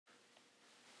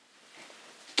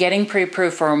Getting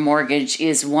pre-approved for a mortgage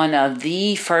is one of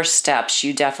the first steps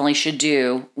you definitely should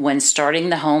do when starting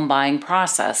the home buying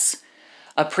process.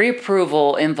 A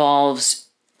pre-approval involves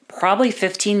probably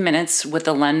 15 minutes with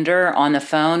the lender on the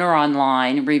phone or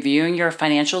online, reviewing your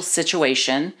financial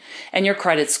situation and your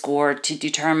credit score to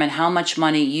determine how much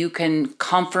money you can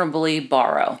comfortably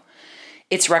borrow.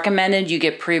 It's recommended you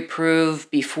get pre-approved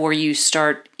before you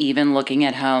start even looking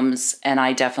at homes, and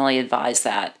I definitely advise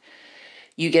that.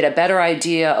 You get a better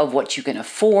idea of what you can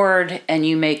afford, and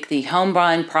you make the home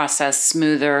buying process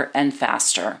smoother and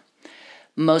faster.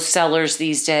 Most sellers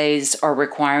these days are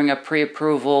requiring a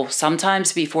pre-approval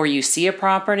sometimes before you see a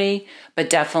property, but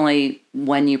definitely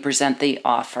when you present the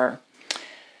offer.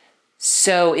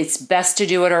 So it's best to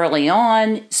do it early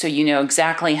on so you know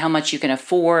exactly how much you can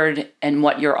afford and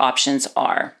what your options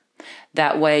are.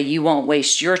 That way you won't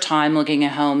waste your time looking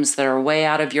at homes that are way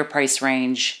out of your price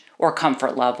range or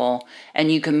comfort level,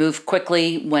 and you can move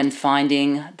quickly when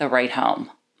finding the right home.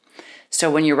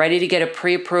 So when you're ready to get a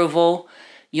pre-approval,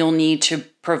 you'll need to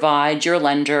provide your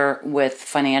lender with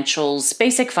financials,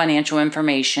 basic financial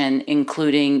information,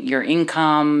 including your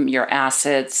income, your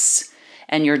assets,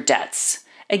 and your debts.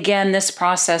 Again, this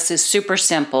process is super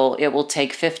simple. It will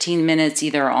take 15 minutes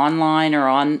either online or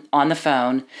on the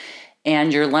phone,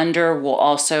 and your lender will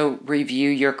also review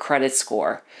your credit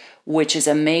score, which is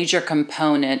a major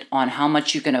component on how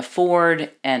much you can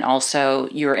afford and also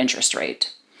your interest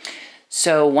rate.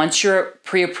 So once you're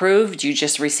pre-approved, you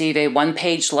just receive a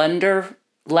one-page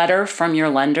letter from your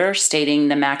lender stating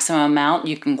the maximum amount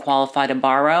you can qualify to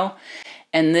borrow.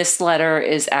 And this letter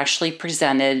is actually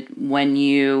presented when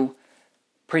you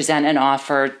present an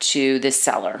offer to the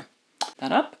seller.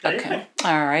 That up? Okay.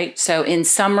 All right. So in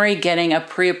summary, getting a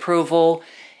pre-approval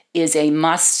is a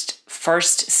must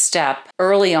first step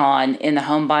early on in the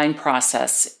home buying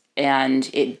process. And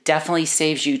it definitely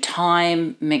saves you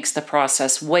time, makes the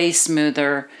process way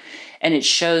smoother, and it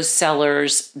shows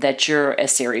sellers that you're a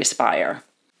serious buyer.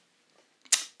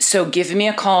 So give me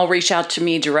a call, reach out to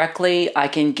me directly. I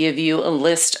can give you a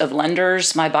list of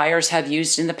lenders my buyers have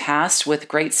used in the past with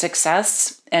great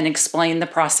success and explain the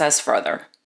process further.